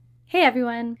Hey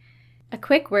everyone! A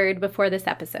quick word before this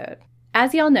episode.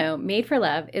 As y'all know, Made for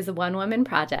Love is a one-woman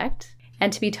project,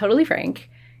 and to be totally frank,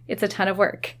 it's a ton of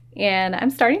work, and I'm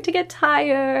starting to get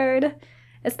tired,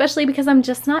 especially because I'm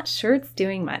just not sure it's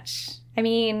doing much. I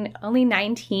mean, only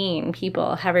 19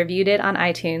 people have reviewed it on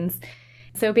iTunes,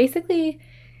 so basically,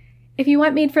 if you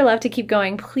want Made for Love to keep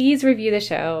going, please review the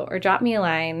show or drop me a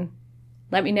line.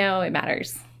 Let me know it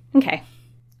matters. Okay,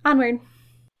 onward.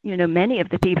 You know, many of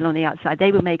the people on the outside,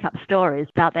 they will make up stories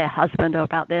about their husband or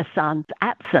about their son's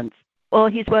absence, or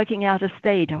he's working out of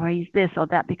state, or he's this or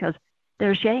that, because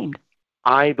they're ashamed.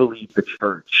 I believe the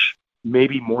church,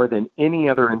 maybe more than any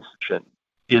other institution,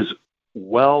 is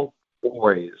well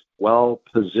poised, well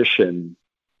positioned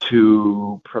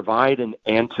to provide an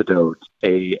antidote,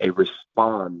 a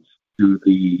response to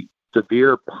the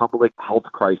severe public health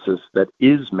crisis that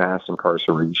is mass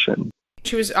incarceration.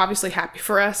 She was obviously happy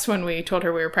for us when we told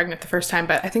her we were pregnant the first time,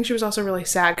 but I think she was also really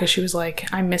sad because she was like,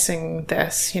 I'm missing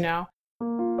this, you know?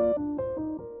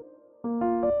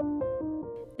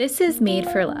 This is Made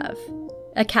for Love,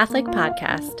 a Catholic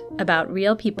podcast about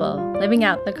real people living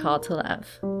out the call to love.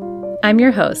 I'm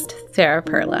your host, Sarah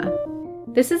Perla.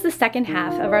 This is the second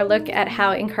half of our look at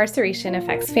how incarceration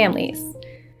affects families.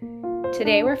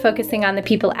 Today we're focusing on the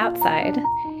people outside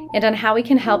and on how we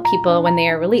can help people when they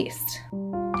are released.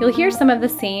 You'll hear some of the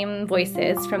same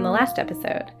voices from the last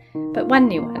episode, but one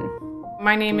new one.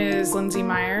 My name is Lindsay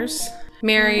Myers,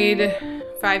 married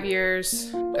 5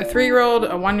 years, a 3-year-old,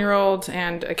 a 1-year-old,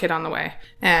 and a kid on the way.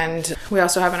 And we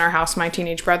also have in our house my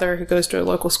teenage brother who goes to a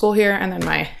local school here, and then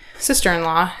my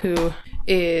sister-in-law who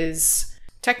is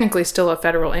technically still a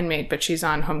federal inmate, but she's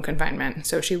on home confinement.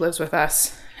 So she lives with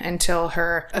us until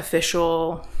her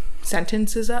official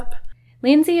sentence is up.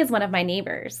 Lindsay is one of my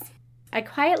neighbors. I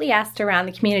quietly asked around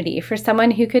the community for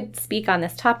someone who could speak on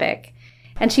this topic,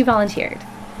 and she volunteered.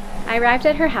 I arrived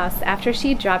at her house after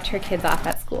she dropped her kids off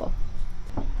at school.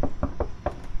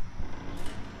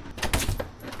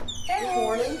 Hey. Good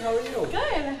morning. How are you?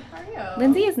 Good. How are you?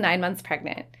 Lindsay is 9 months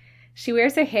pregnant. She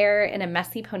wears her hair in a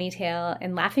messy ponytail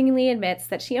and laughingly admits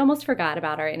that she almost forgot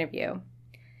about our interview.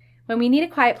 When we need a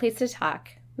quiet place to talk,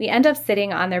 we end up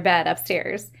sitting on their bed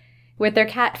upstairs, with their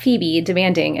cat Phoebe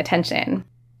demanding attention.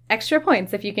 Extra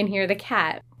points if you can hear the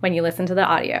cat when you listen to the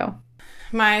audio.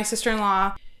 My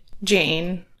sister-in-law,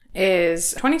 Jane,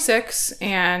 is 26,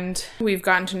 and we've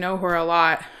gotten to know her a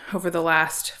lot over the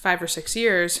last 5 or 6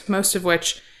 years, most of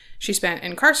which she spent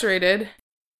incarcerated.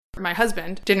 My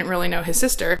husband didn't really know his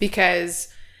sister because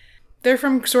they're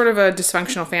from sort of a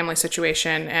dysfunctional family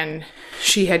situation, and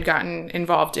she had gotten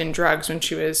involved in drugs when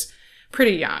she was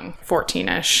pretty young,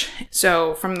 14-ish.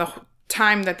 So from the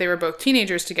time that they were both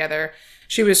teenagers together,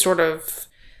 she was sort of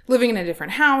living in a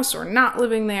different house or not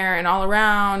living there and all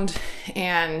around.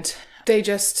 And they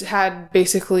just had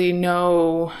basically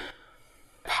no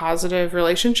positive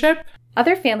relationship.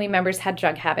 Other family members had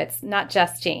drug habits, not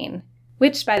just Jane,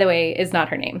 which, by the way, is not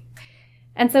her name.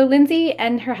 And so Lindsay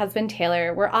and her husband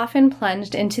Taylor were often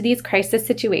plunged into these crisis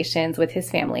situations with his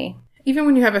family. Even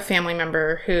when you have a family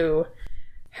member who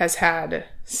has had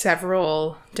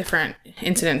several different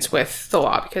incidents with the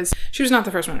law, because she was not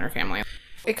the first one in her family.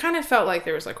 It kind of felt like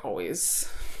there was like always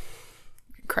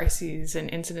crises and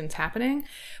incidents happening.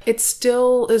 It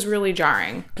still is really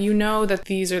jarring. You know that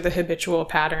these are the habitual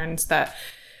patterns that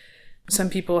some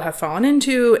people have fallen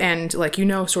into, and like, you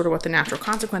know, sort of what the natural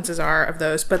consequences are of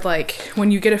those. But like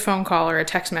when you get a phone call or a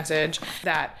text message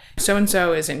that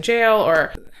so-and-so is in jail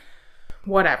or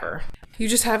whatever, you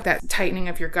just have that tightening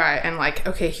of your gut and like,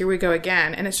 okay, here we go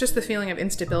again. And it's just the feeling of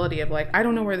instability of like, I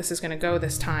don't know where this is going to go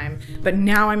this time, but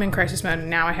now I'm in crisis mode and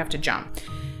now I have to jump.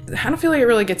 I don't feel like it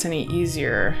really gets any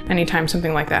easier anytime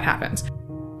something like that happens.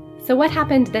 So what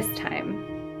happened this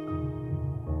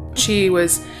time? She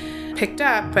was picked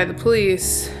up by the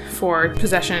police for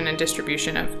possession and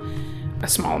distribution of a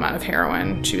small amount of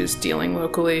heroin. She was dealing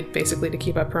locally, basically to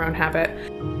keep up her own habit.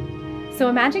 So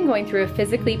imagine going through a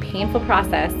physically painful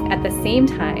process at the same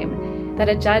time that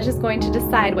a judge is going to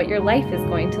decide what your life is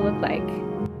going to look like.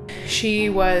 She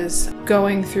was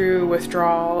going through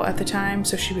withdrawal at the time,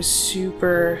 so she was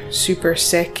super, super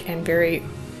sick and very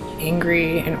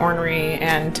angry and ornery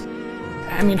and,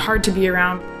 I mean, hard to be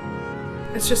around.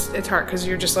 It's hard because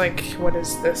you're just like, what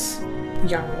is this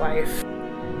young life?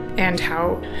 And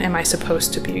how am I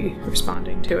supposed to be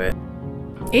responding to it?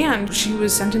 And she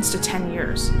was sentenced to 10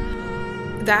 years.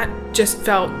 That just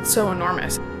felt so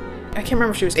enormous. I can't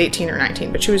remember if she was 18 or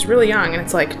 19, but she was really young, and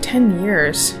it's like 10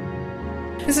 years.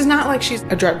 This is not like she's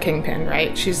a drug kingpin,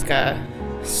 right? She's a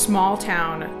small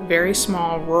town, very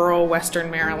small, rural Western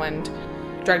Maryland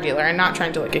drug dealer. I'm not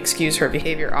trying to like excuse her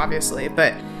behavior, obviously,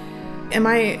 but am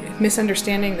I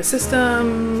misunderstanding the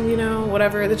system,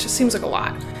 whatever? That just seems like a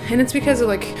lot. And it's because of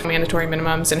like mandatory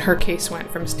minimums, and her case went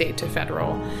from state to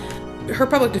federal. Her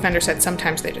public defender said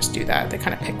sometimes they just do that. They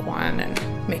kind of pick one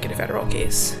and make it a federal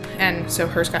case. And so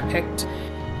hers got picked.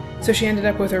 So she ended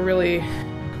up with a really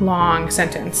long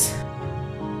sentence,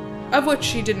 of which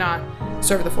she did not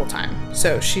serve the full time.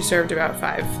 So she served about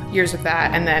 5 years of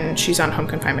that, and then she's on home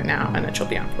confinement now, and then she'll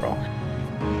be on parole.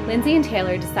 Lindsay and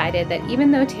Taylor decided that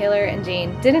even though Taylor and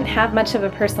Jane didn't have much of a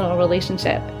personal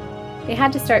relationship, they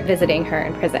had to start visiting her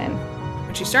in prison.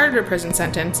 When she started her prison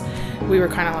sentence, we were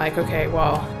kind of like, okay,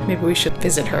 well, maybe we should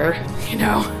visit her,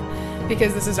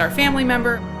 because this is our family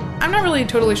member. I'm not really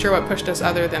totally sure what pushed us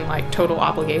other than like total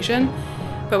obligation,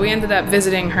 but we ended up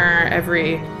visiting her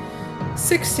every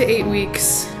 6 to 8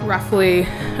 weeks, roughly,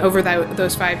 over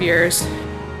those 5 years.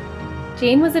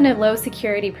 Jane was in a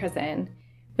low-security prison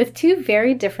with two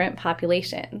very different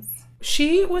populations.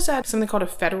 She was at something called a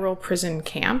federal prison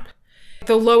camp,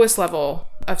 the lowest level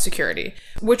of security,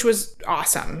 which was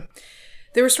awesome.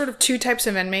 There were sort of two types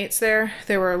of inmates there.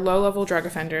 There were low-level drug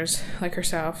offenders like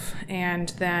herself, and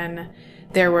then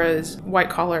there was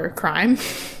white-collar crime.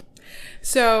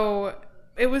 So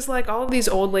it was like all of these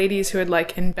old ladies who had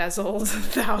like embezzled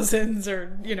thousands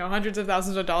or, hundreds of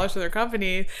thousands of dollars for their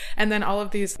company. And then all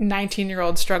of these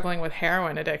 19-year-olds struggling with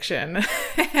heroin addiction.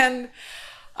 And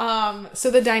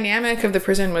so the dynamic of the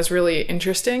prison was really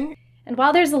interesting. And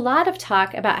while there's a lot of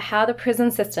talk about how the prison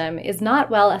system is not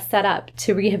well set up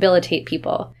to rehabilitate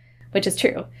people, which is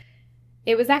true,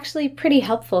 it was actually pretty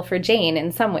helpful for Jane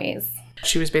in some ways.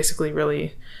 She was basically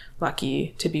really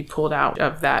lucky to be pulled out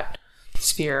of that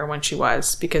sphere when she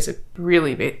was, because it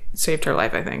really saved her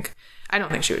life, I think. I don't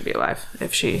think she would be alive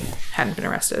if she hadn't been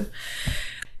arrested.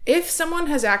 If someone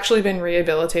has actually been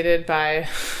rehabilitated by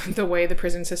the way the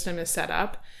prison system is set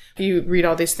up, you read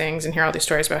all these things and hear all these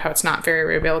stories about how it's not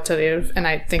very rehabilitative, and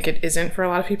I think it isn't for a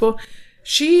lot of people.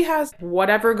 She has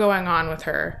whatever going on with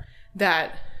her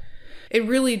that it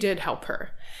really did help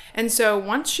her. And so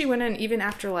once she went in, even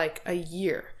after like a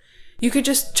year, you could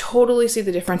just totally see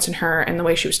the difference in her and the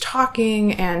way she was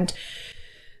talking and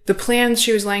the plans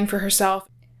she was laying for herself.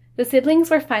 The siblings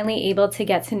were finally able to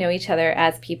get to know each other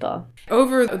as people.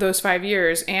 Over those 5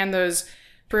 years and those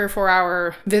 3 or 4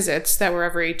 hour visits that were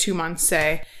every 2 months,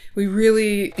 say, we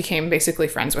really became basically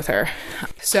friends with her.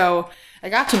 So I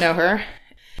got to know her.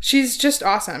 She's just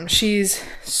awesome. She's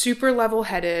super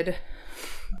level-headed,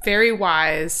 very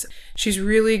wise. She's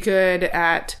really good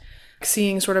at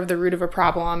seeing sort of the root of a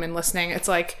problem and listening. It's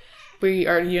like we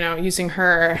are, using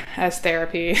her as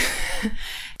therapy.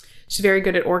 She's very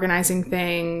good at organizing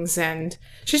things, and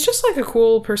she's just like a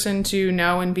cool person to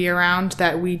know and be around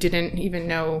that we didn't even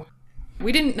know.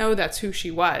 We didn't know that's who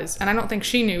she was, and I don't think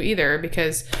she knew either,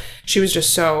 because she was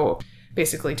just so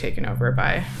basically taken over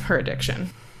by her addiction.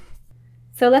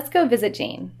 So let's go visit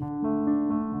Jane.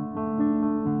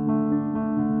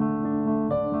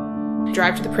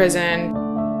 Drive to the prison,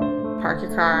 park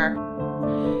your car,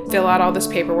 fill out all this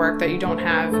paperwork that you don't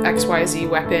have XYZ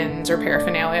weapons or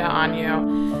paraphernalia on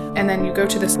you. And then you go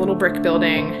to this little brick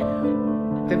building,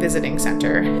 the visiting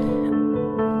center,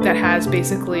 that has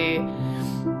basically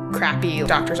crappy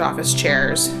doctor's office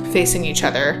chairs facing each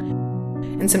other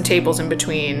and some tables in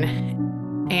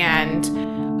between and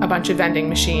a bunch of vending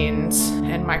machines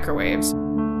and microwaves.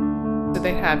 So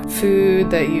they had food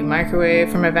that you microwave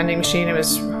from a vending machine. It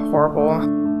was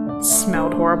horrible. It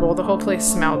smelled horrible. The whole place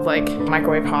smelled like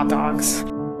microwave hot dogs.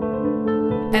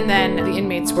 And then the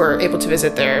inmates were able to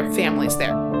visit their families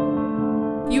there.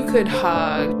 You could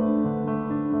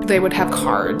hug. They would have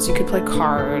cards. You could play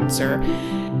cards, or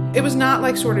it was not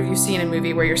like sort of you see in a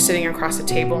movie where you're sitting across a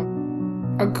table,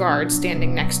 a guard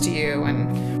standing next to you,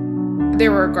 and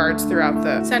there were guards throughout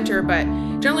the center, but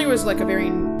generally it was like a very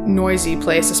noisy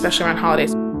place, especially around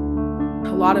holidays.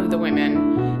 A lot of the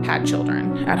women had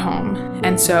children at home,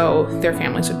 and so their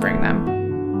families would bring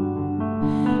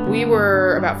them. We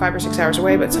were about 5 or 6 hours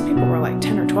away, but some people were like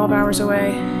 10 or 12 hours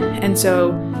away, and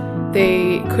so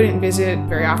they couldn't visit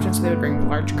very often, so they would bring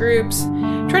large groups.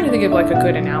 I'm trying to think of like a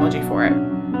good analogy for it.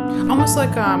 Almost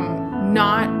like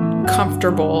not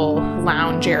comfortable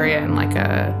lounge area in like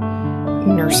a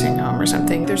nursing home or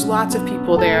something. There's lots of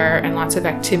people there and lots of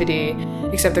activity,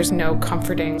 except there's no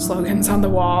comforting slogans on the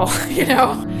wall,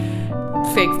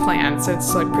 fake plants.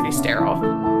 It's like pretty sterile.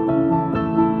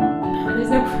 There's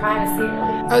no privacy,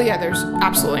 really. Oh yeah, there's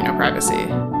absolutely no privacy.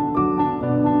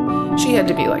 She had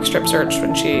to be like strip searched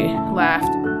when she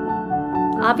left.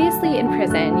 Obviously, in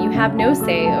prison, you have no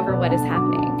say over what is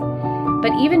happening.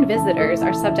 But even visitors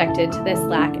are subjected to this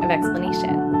lack of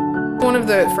explanation. One of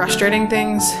the frustrating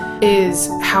things is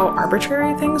how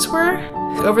arbitrary things were.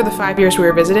 Over the 5 years we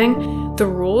were visiting, the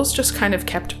rules just kind of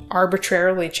kept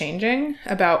arbitrarily changing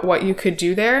about what you could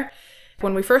do there.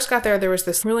 When we first got there, there was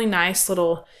this really nice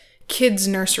little kids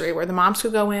nursery where the moms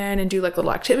could go in and do like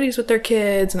little activities with their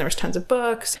kids, and there was tons of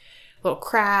books, little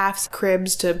crafts,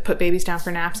 cribs to put babies down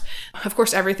for naps. Of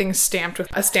course, everything's stamped with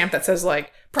a stamp that says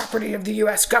like property of the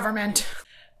US government.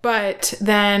 But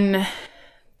then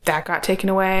that got taken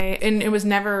away, and it was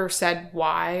never said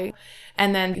why.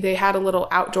 And then they had a little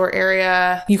outdoor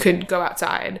area. You could go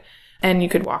outside and you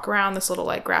could walk around this little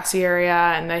like grassy area,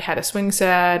 and they had a swing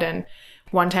set. And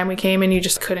one time we came and you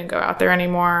just couldn't go out there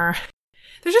anymore.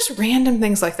 There's just random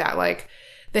things like that. Like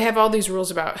they have all these rules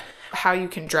about how you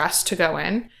can dress to go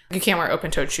in. You can't wear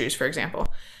open-toed shoes, for example.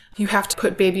 You have to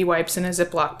put baby wipes in a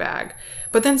Ziploc bag.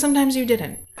 But then sometimes you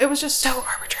didn't. It was just so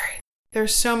arbitrary.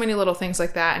 There's so many little things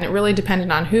like that, and it really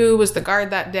depended on who was the guard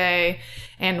that day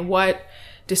and what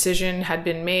decision had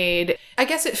been made. I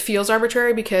guess it feels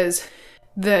arbitrary because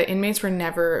the inmates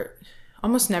were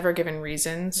almost never given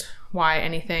reasons why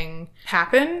anything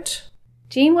happened.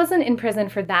 Jane wasn't in prison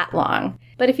for that long,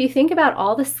 but if you think about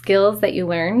all the skills that you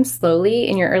learn slowly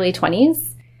in your early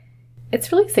 20s,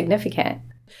 it's really significant.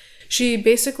 She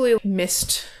basically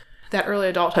missed that early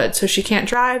adulthood. So she can't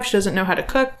drive. She doesn't know how to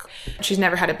cook. She's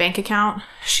never had a bank account.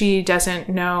 She doesn't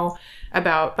know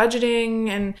about budgeting.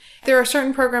 And there are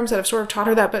certain programs that have sort of taught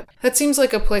her that, but that seems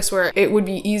like a place where it would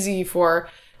be easy for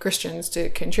Christians to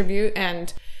contribute.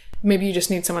 And maybe you just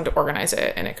need someone to organize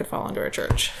it, and it could fall under a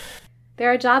church.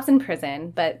 There are jobs in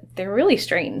prison, but they're really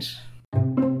strange.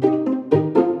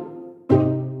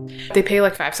 They pay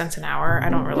like 5 cents an hour. I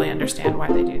don't really understand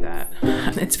why they do that.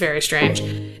 It's very strange.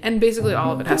 And basically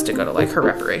all of it has to go to like her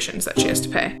reparations that she has to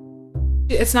pay.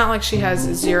 It's not like she has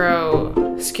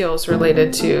zero skills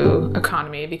related to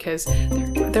economy, because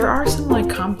there are some like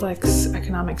complex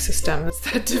economic systems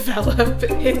that develop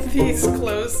in these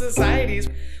closed societies.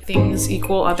 Things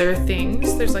equal other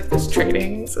things. There's like this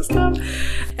trading system.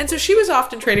 And so she was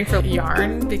often trading for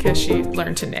yarn because she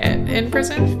learned to knit in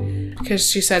prison. Because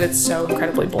she said it's so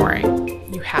incredibly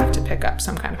boring. You have to pick up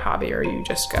some kind of hobby or you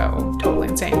just go totally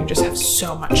insane. You just have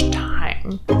so much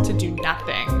time to do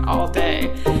nothing all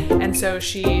day. And so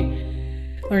she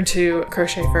learned to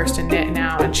crochet first and knit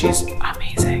now, and she's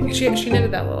amazing. She knitted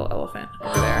that little elephant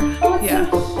over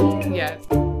there. Yeah.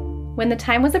 When the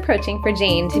time was approaching for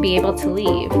Jane to be able to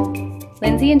leave,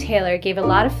 Lindsay and Taylor gave a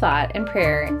lot of thought and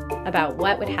prayer about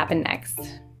what would happen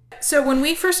next. So when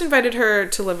we first invited her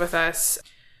to live with us,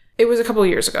 it was a couple of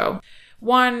years ago.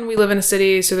 1, we live in a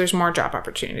city, so there's more job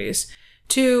opportunities.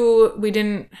 2,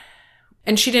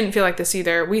 she didn't feel like this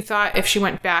either. We thought if she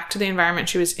went back to the environment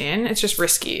she was in, it's just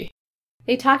risky.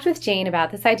 They talked with Jane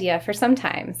about this idea for some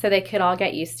time so they could all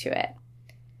get used to it.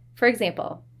 For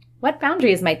example, what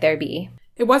boundaries might there be?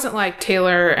 It wasn't like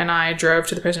Taylor and I drove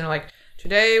to the prison and were like,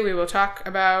 today we will talk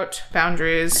about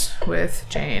boundaries with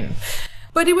Jane.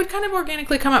 But it would kind of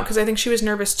organically come up because I think she was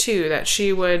nervous too, that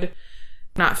she would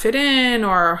not fit in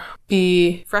or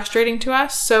be frustrating to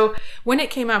us. So when it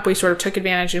came up, we sort of took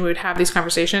advantage and we would have these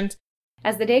conversations.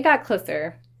 As the day got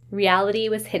closer, reality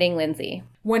was hitting Lindsay.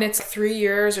 When it's 3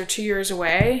 years or 2 years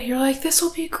away, you're like, this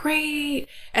will be great.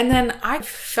 And then I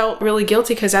felt really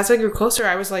guilty because as I grew closer,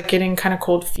 I was like getting kind of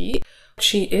cold feet.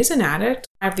 She is an addict.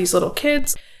 I have these little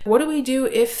kids. What do we do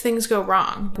if things go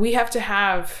wrong? We have to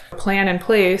have a plan in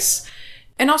place.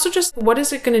 And also just what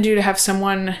is it going to do to have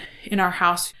someone in our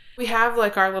house? We have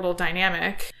like our little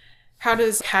dynamic. How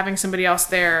does having somebody else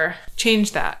there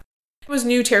change that? It was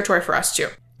new territory for us too.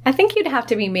 I think you'd have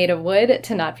to be made of wood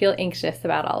to not feel anxious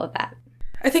about all of that.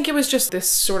 I think it was just this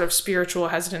sort of spiritual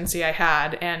hesitancy I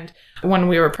had. And when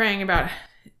we were praying about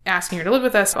asking her to live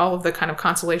with us, all of the kind of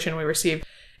consolation we received,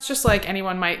 it's just like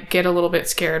anyone might get a little bit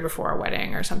scared before a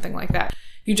wedding or something like that.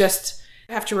 You just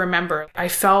have to remember, I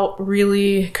felt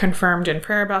really confirmed in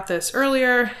prayer about this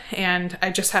earlier, and I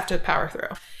just have to power through.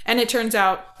 And it turns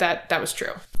out that that was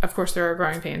true. Of course, there are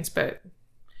growing pains, but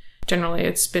generally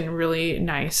it's been really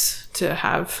nice to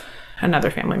have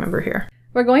another family member here.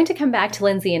 We're going to come back to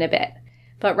Lindsay in a bit,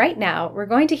 but right now we're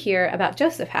going to hear about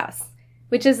Joseph House,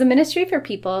 which is a ministry for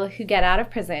people who get out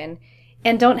of prison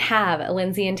and don't have a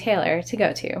Lindsay and Taylor to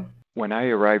go to. When I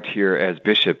arrived here as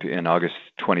bishop in August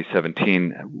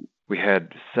 2017, we had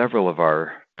several of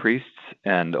our priests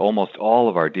and almost all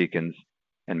of our deacons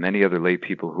and many other lay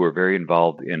people who were very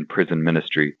involved in prison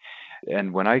ministry.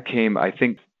 And when I came, I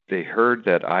think they heard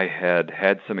that I had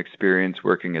had some experience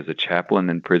working as a chaplain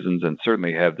in prisons and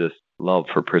certainly have this love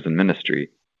for prison ministry.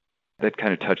 That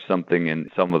kind of touched something in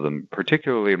some of them,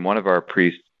 particularly in one of our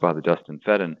priests, Father Dustin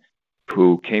Fedden,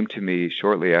 who came to me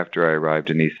shortly after I arrived,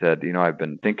 and he said, I've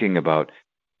been thinking about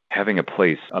having a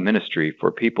place, a ministry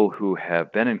for people who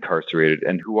have been incarcerated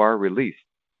and who are released,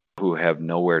 who have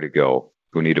nowhere to go,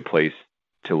 who need a place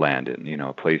to land in,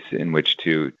 a place in which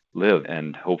to live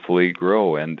and hopefully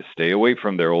grow and stay away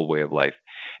from their old way of life.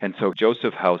 And so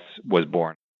Joseph House was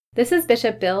born. This is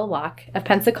Bishop Bill Walk of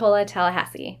Pensacola,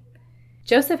 Tallahassee.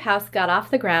 Joseph House got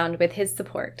off the ground with his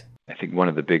support. I think one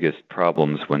of the biggest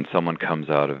problems when someone comes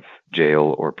out of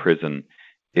jail or prison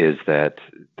is that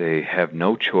they have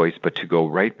no choice but to go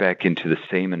right back into the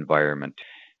same environment,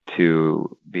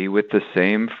 to be with the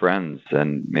same friends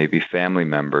and maybe family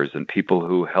members and people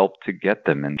who helped to get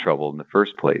them in trouble in the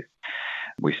first place.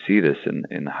 We see this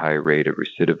in the high rate of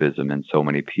recidivism in so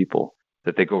many people,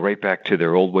 that they go right back to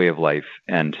their old way of life,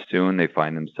 and soon they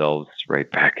find themselves right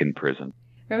back in prison.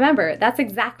 Remember, that's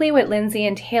exactly what Lindsay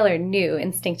and Taylor knew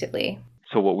instinctively.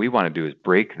 So what we want to do is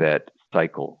break that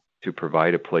cycle, to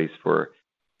provide a place for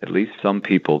at least some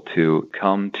people to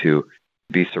come to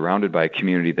be surrounded by a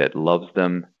community that loves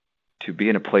them, to be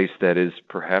in a place that is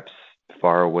perhaps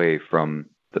far away from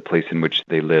the place in which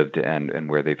they lived and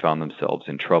where they found themselves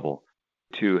in trouble,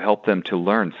 to help them to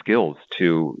learn skills,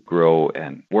 to grow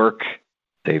and work,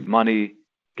 save money,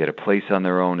 get a place on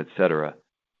their own, etc.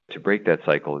 To break that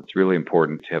cycle, it's really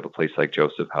important to have a place like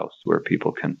Joseph House where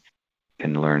people can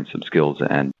learn some skills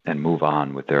and move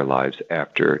on with their lives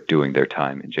after doing their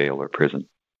time in jail or prison.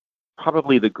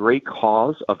 Probably the great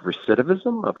cause of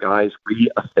recidivism, of guys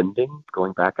re-offending,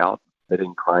 going back out,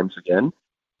 committing crimes again,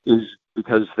 is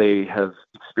because they have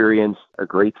experienced a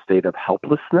great state of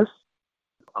helplessness,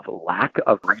 of a lack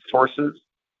of resources.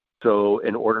 So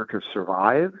in order to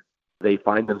survive, they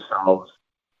find themselves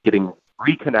getting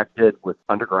reconnected with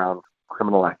underground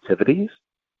criminal activities.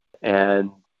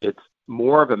 And it's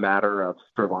more of a matter of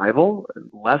survival,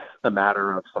 less a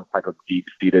matter of some type of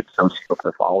deep-seated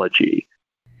sociopathology.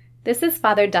 This is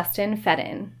Father Dustin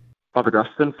Fedden. Father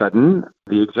Dustin Fedden,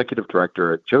 the executive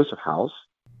director at Joseph House.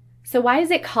 So why is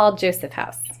it called Joseph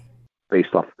House?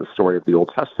 Based off the story of the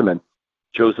Old Testament,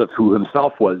 Joseph, who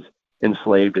himself was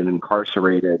enslaved and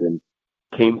incarcerated and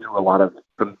came through a lot of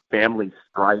family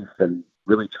strife and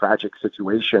really tragic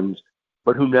situations,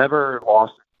 but who never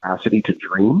lost the capacity to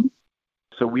dream.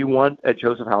 So we want at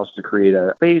Joseph House to create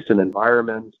a space, an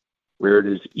environment where it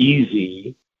is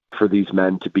easy for these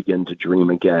men to begin to dream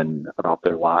again about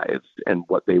their lives and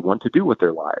what they want to do with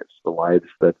their lives, the lives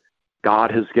that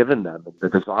God has given them, the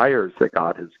desires that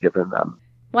God has given them.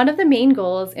 One of the main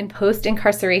goals in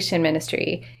post-incarceration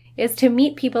ministry is to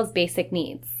meet people's basic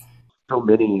needs. So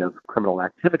many of criminal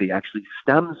activity actually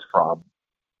stems from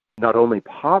not only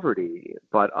poverty,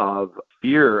 but of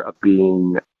fear of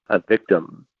being a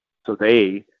victim. So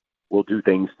they will do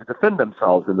things to defend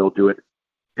themselves, and they'll do it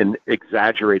in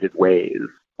exaggerated ways,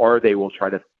 or they will try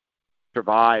to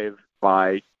survive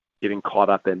by getting caught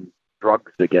up in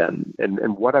drugs again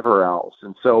and whatever else.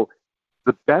 And so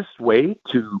the best way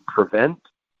to prevent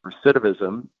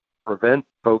recidivism, prevent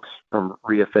folks from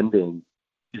reoffending,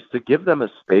 is to give them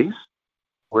a space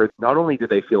where not only do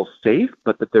they feel safe,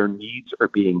 but that their needs are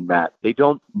being met. They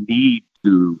don't need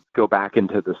to go back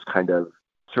into this kind of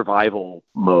survival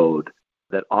mode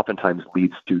that oftentimes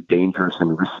leads to dangerous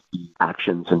and risky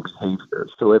actions and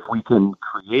behaviors. So if we can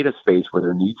create a space where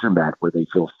their needs are met, where they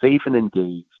feel safe and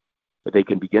engaged, that they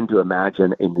can begin to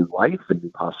imagine a new life and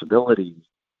new possibilities,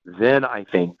 then I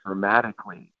think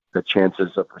dramatically the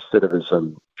chances of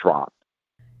recidivism drop.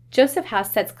 Joseph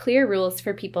House sets clear rules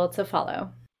for people to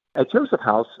follow. At Joseph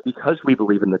House, because we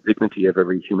believe in the dignity of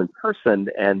every human person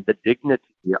and the dignity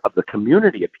of the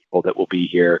community of people that will be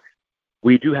here,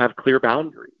 we do have clear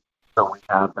boundaries. So we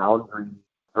have boundaries,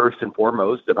 first and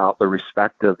foremost, about the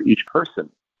respect of each person,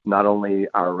 not only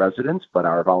our residents, but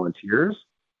our volunteers.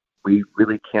 We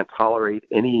really can't tolerate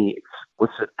any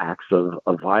explicit acts of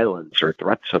violence or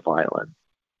threats of violence.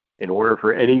 In order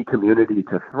for any community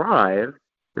to thrive,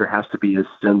 there has to be a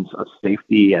sense of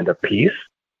safety and of peace.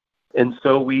 And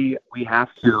so we have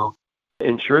to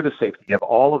ensure the safety of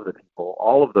all of the people,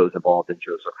 all of those involved in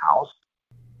Joseph House.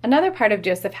 Another part of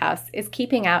Joseph House is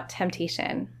keeping out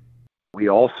temptation. We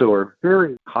also are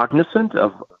very cognizant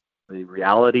of the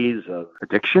realities of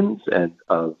addictions and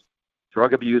of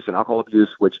drug abuse and alcohol abuse,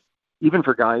 which even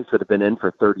for guys that have been in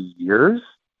for 30 years,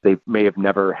 they may have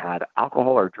never had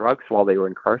alcohol or drugs while they were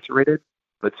incarcerated,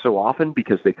 but so often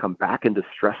because they come back into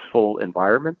stressful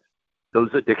environments, those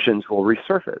addictions will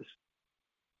resurface.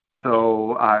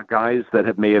 So guys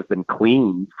that may have been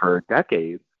clean for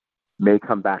decades may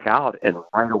come back out and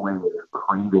right away they're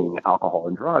craving alcohol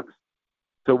and drugs.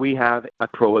 So we have a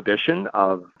prohibition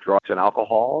of drugs and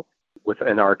alcohol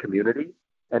within our community.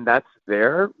 And that's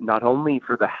there not only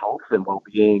for the health and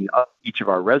well-being of each of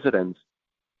our residents,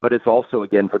 but it's also,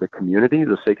 again, for the community,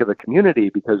 the sake of the community,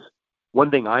 because one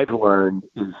thing I've learned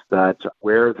is that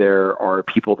where there are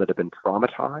people that have been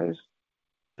traumatized,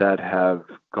 that have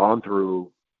gone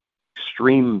through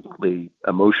extremely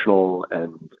emotional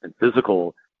and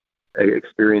physical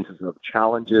experiences of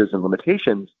challenges and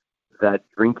limitations, that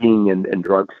drinking and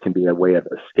drugs can be a way of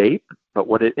escape. But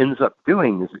what it ends up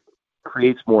doing is it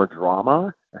creates more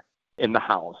drama in the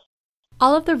house.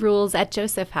 All of the rules at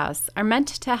Joseph House are meant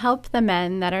to help the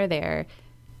men that are there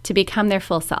to become their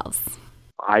full selves.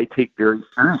 I take very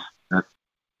seriously that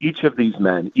each of these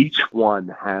men, each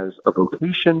one has a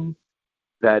vocation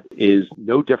that is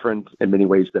no different in many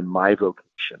ways than my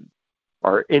vocation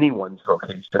or anyone's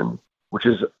vocation, which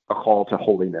is a call to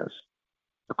holiness,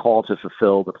 a call to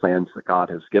fulfill the plans that God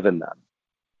has given them.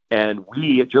 And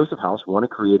we at Joseph House want to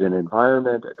create an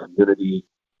environment, a community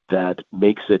that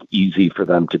makes it easy for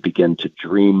them to begin to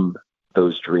dream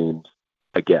those dreams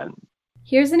again.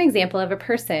 Here's an example of a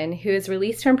person who is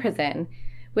released from prison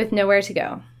with nowhere to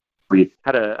go. We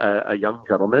had a young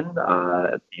gentleman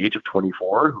at the age of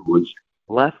 24 who was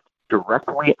left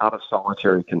directly out of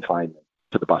solitary confinement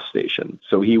to the bus station.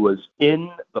 So he was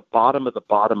in the bottom of the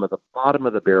bottom of the bottom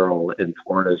of the barrel in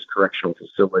Florida's correctional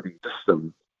facility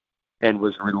system and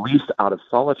was released out of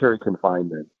solitary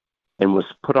confinement and was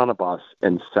put on a bus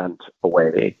and sent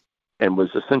away and was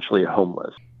essentially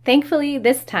homeless. Thankfully,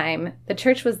 this time, the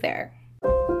church was there.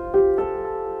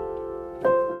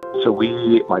 So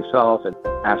we, myself, and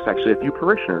asked actually a few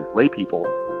parishioners, lay people,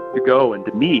 to go and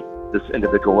to meet this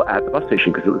individual at the bus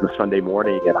station because it was a Sunday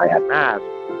morning and I had Mass.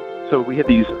 So we had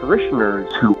these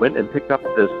parishioners who went and picked up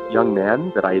this young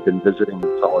man that I had been visiting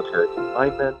in solitary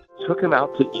confinement, took him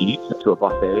out to eat to a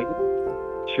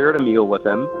buffet, shared a meal with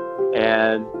him,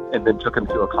 and then took him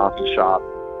to a coffee shop.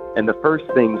 And the first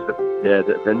things that we did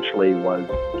eventually was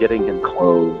getting him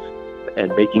clothes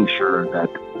and making sure that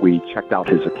we checked out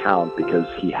his account because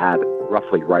he had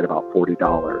roughly right about $40.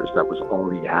 That was all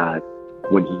he had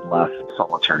when he left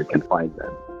solitary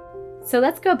confinement. So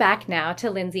let's go back now to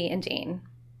Lindsay and Jane.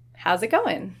 How's it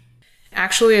going?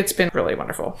 Actually, it's been really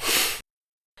wonderful.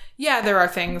 Yeah, there are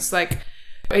things like,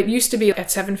 it used to be at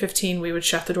 7:15, we would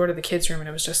shut the door to the kids' room and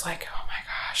it was just like, oh my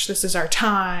gosh, this is our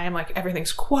time. Like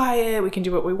everything's quiet. We can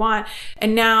do what we want.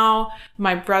 And now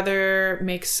my brother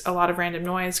makes a lot of random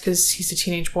noise because he's a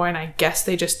teenage boy and I guess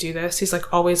they just do this. He's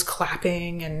like always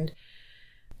clapping and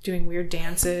doing weird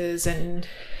dances and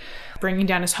bringing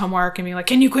down his homework and being like,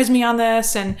 can you quiz me on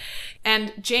this? And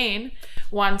Jane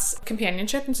wants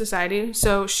companionship in society.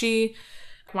 So she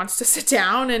wants to sit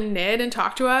down and knit and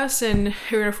talk to us. And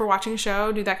if we're watching a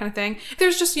show, do that kind of thing.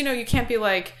 There's just, you can't be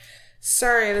like,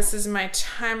 sorry, this is my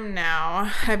time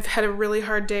now. I've had a really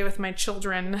hard day with my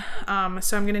children.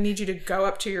 So I'm going to need you to go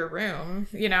up to your room.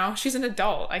 She's an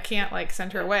adult. I can't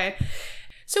send her away.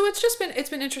 So it's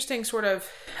been interesting sort of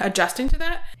adjusting to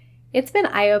that. It's been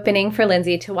eye-opening for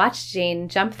Lindsay to watch Jane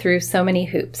jump through so many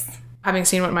hoops. Having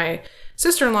seen what my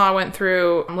sister-in-law went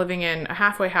through living in a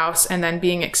halfway house and then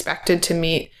being expected to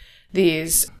meet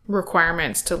these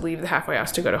requirements to leave the halfway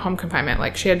house to go to home confinement.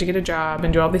 Like she had to get a job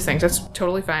and do all these things. That's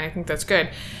totally fine. I think that's good.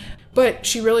 But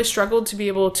she really struggled to be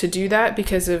able to do that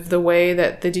because of the way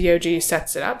that the DOG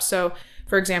sets it up. So,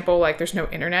 for example, there's no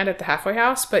internet at the halfway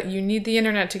house, but you need the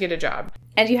internet to get a job.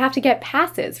 And you have to get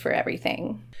passes for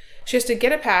everything. She has to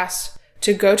get a pass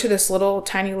to go to this little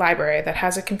tiny library that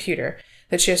has a computer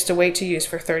that she has to wait to use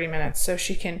for 30 minutes so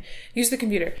she can use the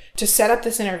computer to set up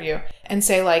this interview and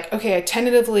say okay,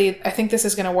 I think this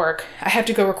is going to work. I have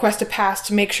to go request a pass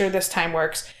to make sure this time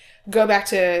works. Go back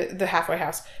to the halfway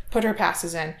house, put her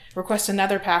passes in, request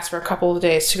another pass for a couple of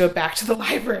days to go back to the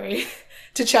library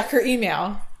to check her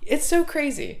email. It's so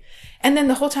crazy. And then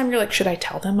the whole time you're like, should I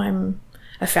tell them I'm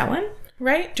a felon?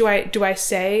 Right? Do I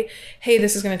say, hey,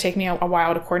 this is going to take me a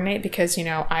while to coordinate because,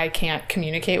 I can't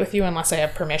communicate with you unless I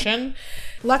have permission?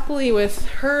 Luckily with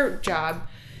her job,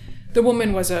 the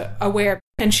woman was aware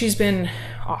and she's been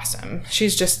awesome.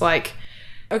 She's just like,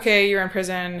 okay, you're in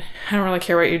prison. I don't really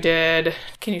care what you did.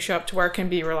 Can you show up to work and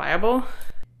be reliable?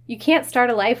 You can't start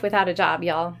a life without a job,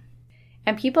 y'all.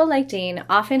 And people like Jane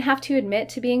often have to admit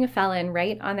to being a felon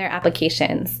right on their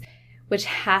applications, which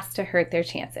has to hurt their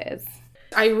chances.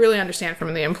 I really understand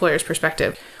from the employer's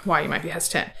perspective why you might be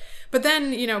hesitant. But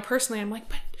then, personally, I'm like,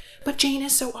 but Jane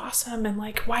is so awesome. And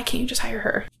why can't you just hire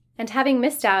her? And having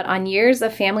missed out on years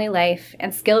of family life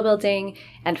and skill building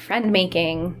and friend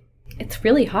making, it's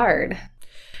really hard.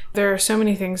 There are so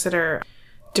many things that are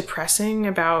depressing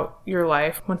about your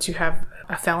life once you have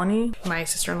a felony. My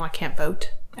sister-in-law can't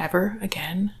vote ever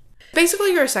again.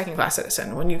 Basically, you're a second-class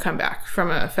citizen when you come back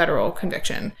from a federal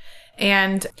conviction.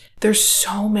 And there's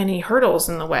so many hurdles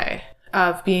in the way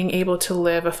of being able to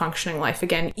live a functioning life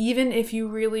again, even if you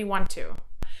really want to.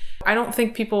 I don't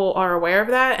think people are aware of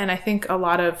that. And I think a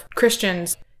lot of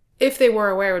Christians, if they were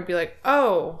aware, would be like,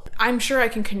 oh, I'm sure I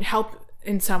can help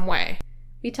in some way.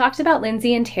 We talked about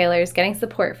Lindsay and Taylor's getting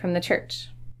support from the church.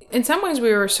 In some ways,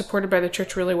 we were supported by the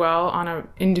church really well on an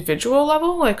individual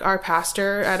level. Like our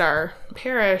pastor at our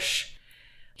parish,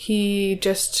 he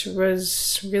just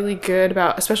was really good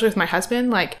about, especially with my husband,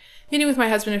 like meeting with my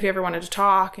husband if he ever wanted to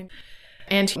talk.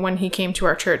 And when he came to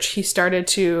our church, he started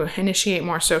to initiate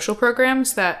more social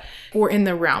programs that were in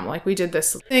the realm. Like we did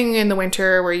this thing in the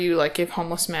winter where you like give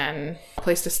homeless men a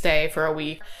place to stay for a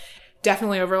week.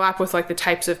 Definitely overlap with like the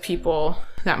types of people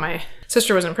that my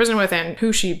sister was in prison with and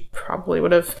who she probably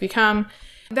would have become.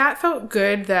 That felt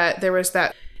good that there was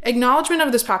that acknowledgement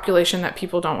of this population that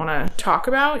people don't want to talk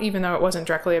about, even though it wasn't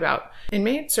directly about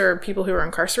inmates or people who are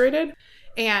incarcerated.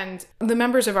 And the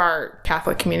members of our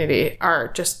Catholic community are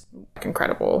just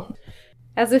incredible.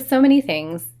 As with so many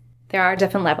things, there are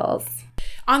different levels.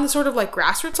 On the sort of like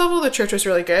grassroots level, the church was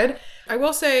really good. I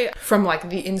will say from like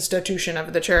the institution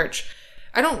of the church,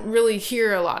 I don't really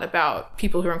hear a lot about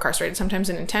people who are incarcerated, sometimes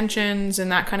in intentions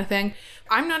and that kind of thing.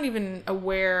 I'm not even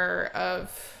aware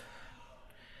of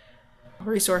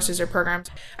resources or programs.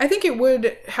 I think it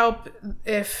would help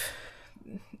if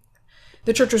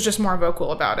the church was just more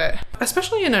vocal about it,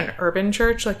 especially in an urban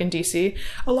church like in DC.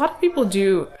 A lot of people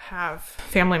do have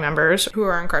family members who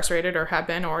are incarcerated or have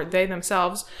been, or they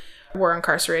themselves were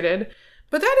incarcerated.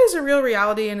 But that is a real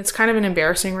reality, and it's kind of an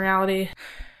embarrassing reality.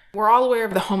 We're all aware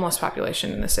of the homeless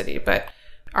population in the city, but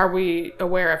are we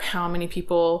aware of how many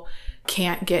people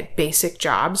can't get basic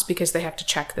jobs because they have to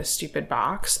check this stupid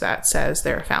box that says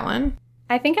they're a felon?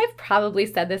 I think I've probably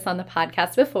said this on the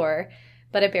podcast before,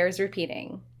 but it bears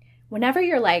repeating. Whenever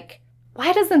you're like,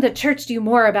 why doesn't the church do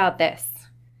more about this?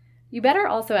 You better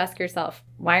also ask yourself,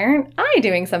 why aren't I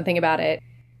doing something about it?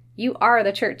 You are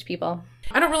the church, people.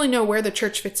 I don't really know where the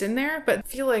church fits in there, but I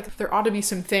feel like there ought to be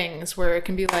some things where it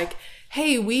can be like,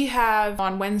 hey, we have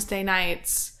on Wednesday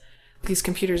nights these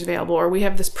computers available, or we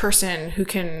have this person who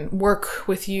can work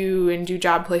with you and do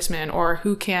job placement, or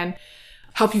who can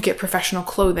help you get professional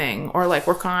clothing, or like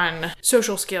work on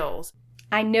social skills.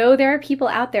 I know there are people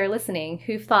out there listening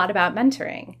who've thought about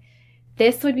mentoring.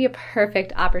 This would be a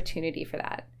perfect opportunity for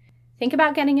that. Think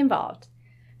about getting involved.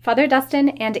 Father Dustin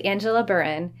and Angela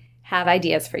Burin have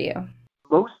ideas for you.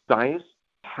 Most dioceses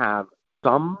have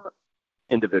some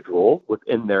individual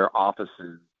within their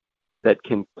offices that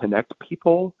can connect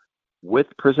people with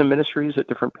prison ministries at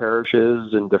different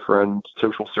parishes and different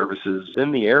social services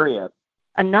in the area.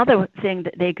 Another thing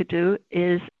that they could do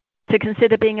is to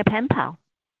consider being a pen pal.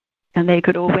 And they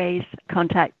could always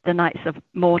contact the Knights of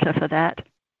Malta for that.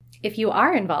 If you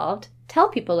are involved, tell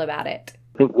people about it.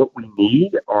 I think what we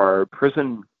need are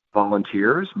prison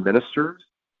volunteers, ministers,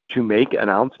 to make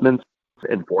announcements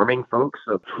informing folks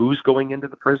of who's going into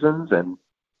the prisons. And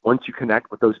once you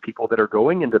connect with those people that are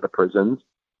going into the prisons,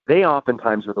 they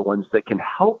oftentimes are the ones that can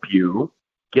help you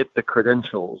get the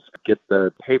credentials, get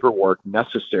the paperwork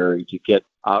necessary to get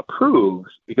approved,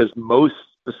 because most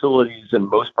facilities in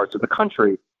most parts of the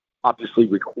country obviously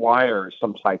require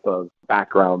some type of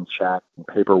background check and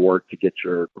paperwork to get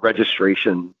your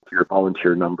registration, your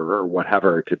volunteer number or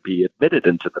whatever to be admitted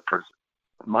into the prison.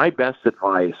 My best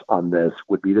advice on this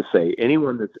would be to say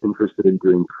anyone that's interested in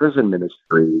doing prison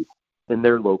ministry in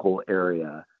their local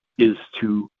area is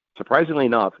to, surprisingly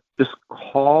enough, just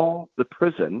call the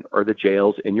prison or the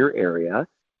jails in your area,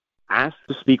 ask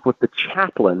to speak with the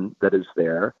chaplain that is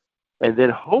there, and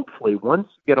then hopefully once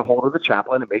you get a hold of the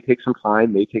chaplain, it may take some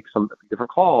time, may take some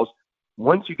different calls.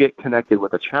 Once you get connected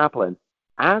with a chaplain,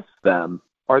 ask them,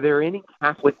 are there any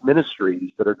Catholic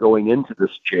ministries that are going into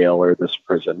this jail or this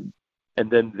prison? And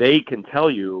then they can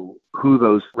tell you who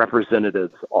those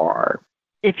representatives are.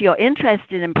 If you're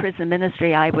interested in prison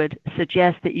ministry, I would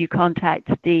suggest that you contact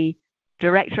the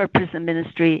Director of Prison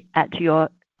Ministry at your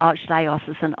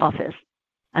Archdiocesan office,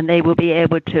 and they will be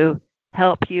able to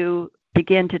help you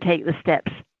begin to take the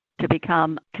steps to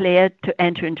become cleared to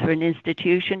enter into an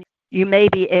institution. You may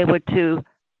be able to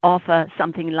offer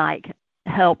something like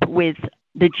help with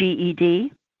the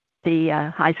GED,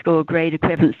 the high school grade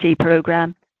equivalency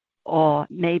program, or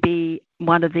maybe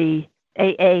one of the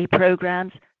AA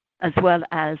programs, as well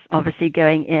as obviously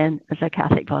going in as a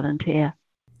Catholic volunteer.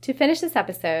 To finish this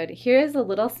episode, here is a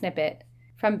little snippet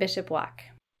from Bishop Wack.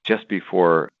 Just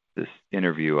before this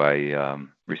interview, I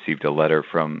received a letter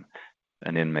from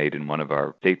an inmate in one of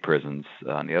our state prisons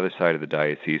on the other side of the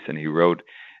diocese, and he wrote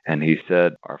And he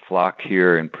said, our flock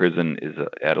here in prison is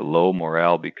at a low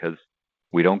morale because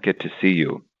we don't get to see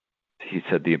you. He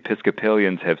said, the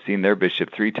Episcopalians have seen their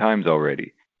bishop 3 times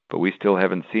already, but we still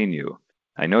haven't seen you.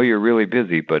 I know you're really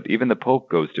busy, but even the Pope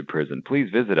goes to prison.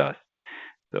 Please visit us.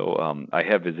 So I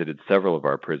have visited several of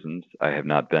our prisons. I have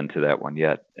not been to that one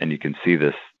yet. And you can see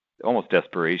this almost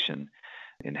desperation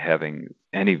in having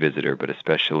any visitor, but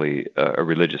especially a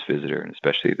religious visitor, and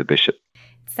especially the bishop.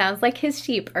 Sounds like his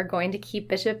sheep are going to keep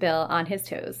Bishop Bill on his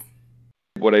toes.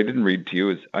 What I didn't read to you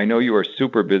is, I know you are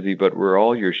super busy, but we're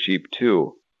all your sheep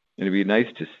too. And it'd be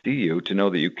nice to see you, to know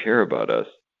that you care about us.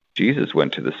 Jesus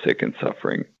went to the sick and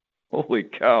suffering. Holy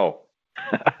cow.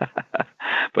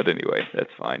 But anyway,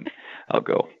 that's fine. I'll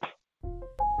go.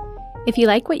 If you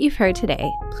like what you've heard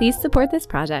today, please support this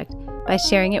project by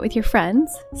sharing it with your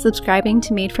friends, subscribing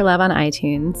to Made for Love on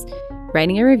iTunes,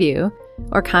 writing a review,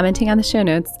 or commenting on the show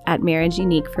notes at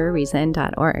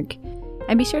marriageuniqueforareason.org.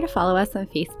 And be sure to follow us on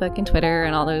Facebook and Twitter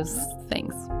and all those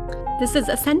things. This is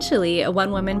essentially a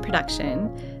one-woman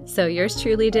production, so yours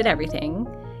truly did everything,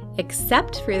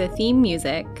 except for the theme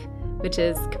music, which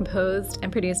is composed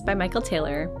and produced by Michael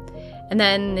Taylor. And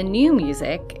then the new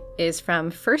music is from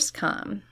First Com.